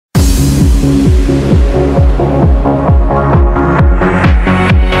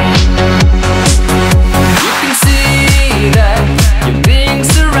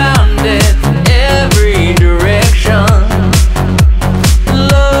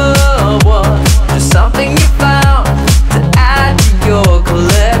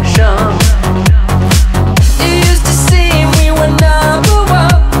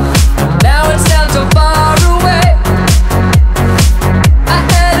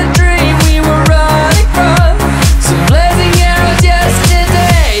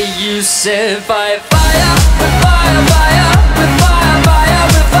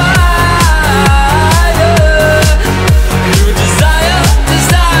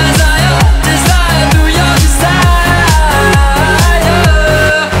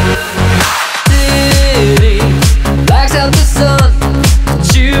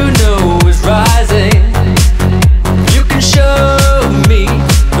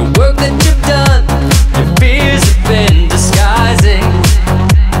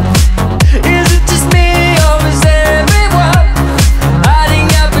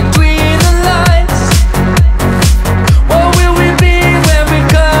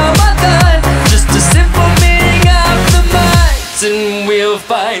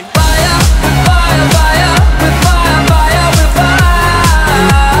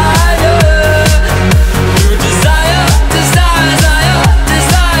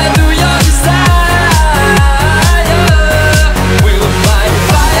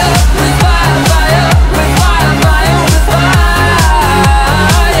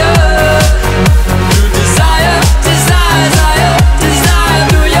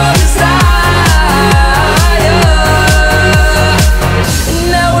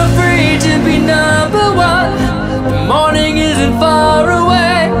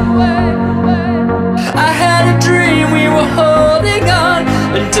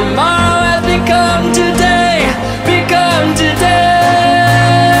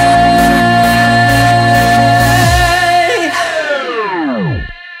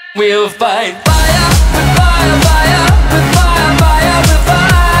We'll fight fire with fire, fire with fire, fire with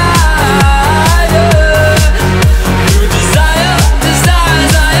fire. Through desire, desire,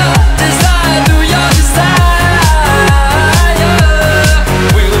 desire, desire, through your desire.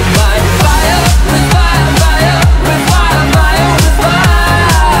 We'll fight fire with fire, fire with fire, fire with fire.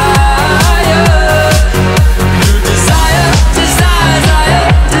 Through desire, desire, desire,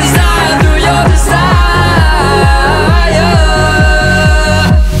 desire, through your desire.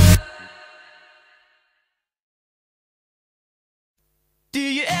 Do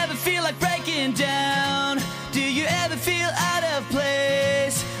you ever feel like breaking down? Do you ever feel out of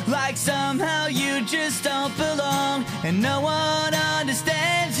place? Like somehow you just don't belong and no one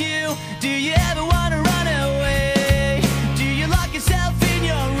understands you? Do you ever want to run away? Do you lock yourself in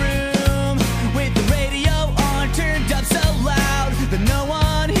your room with the radio on turned up so loud that no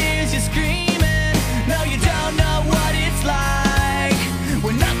one hears you screaming? No, you don't know what it's like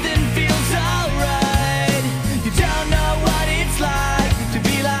when nothing feels alright. You don't know what it's like to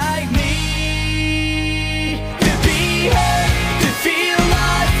be like me, to be hurt, to feel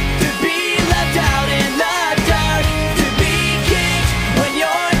lost, to be left out in the dark, to be kicked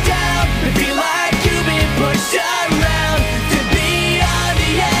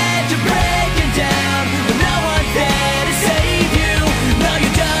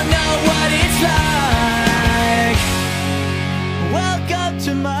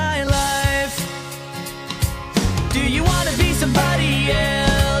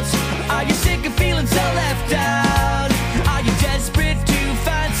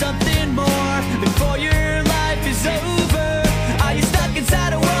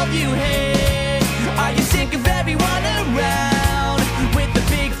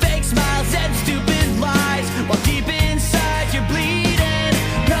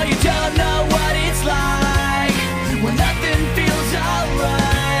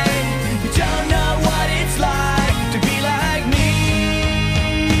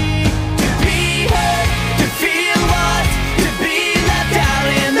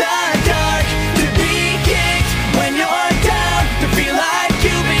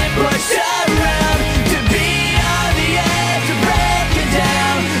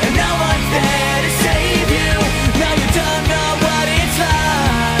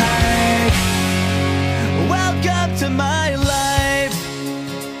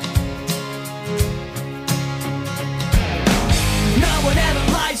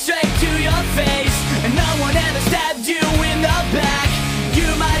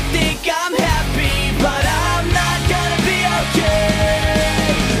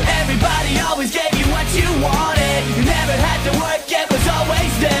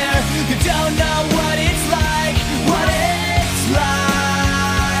don't know what it's like, what it's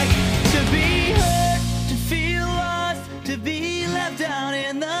like to be hurt, to feel lost, to be left down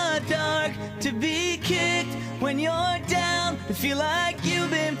in the dark, to be kicked when you're down, to feel like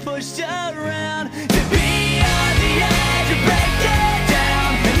you've been pushed around, to be on the edge of breaking down,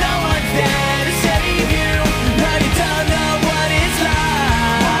 and no one's there to save you. No, you don't know what it's like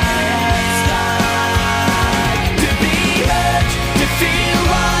to be hurt, to feel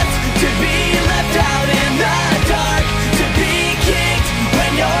lost, to be left out in the dark, to be kicked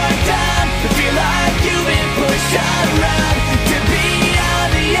when you're down, to feel like you've been pushed around, to be on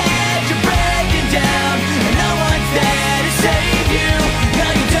the edge of breaking down, and no one's there to save you. No,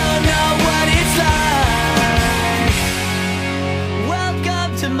 you don't know what it's like.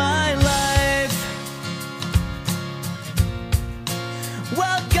 Welcome to my life.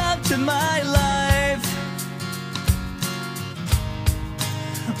 Welcome to my life.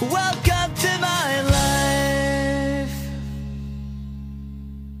 Welcome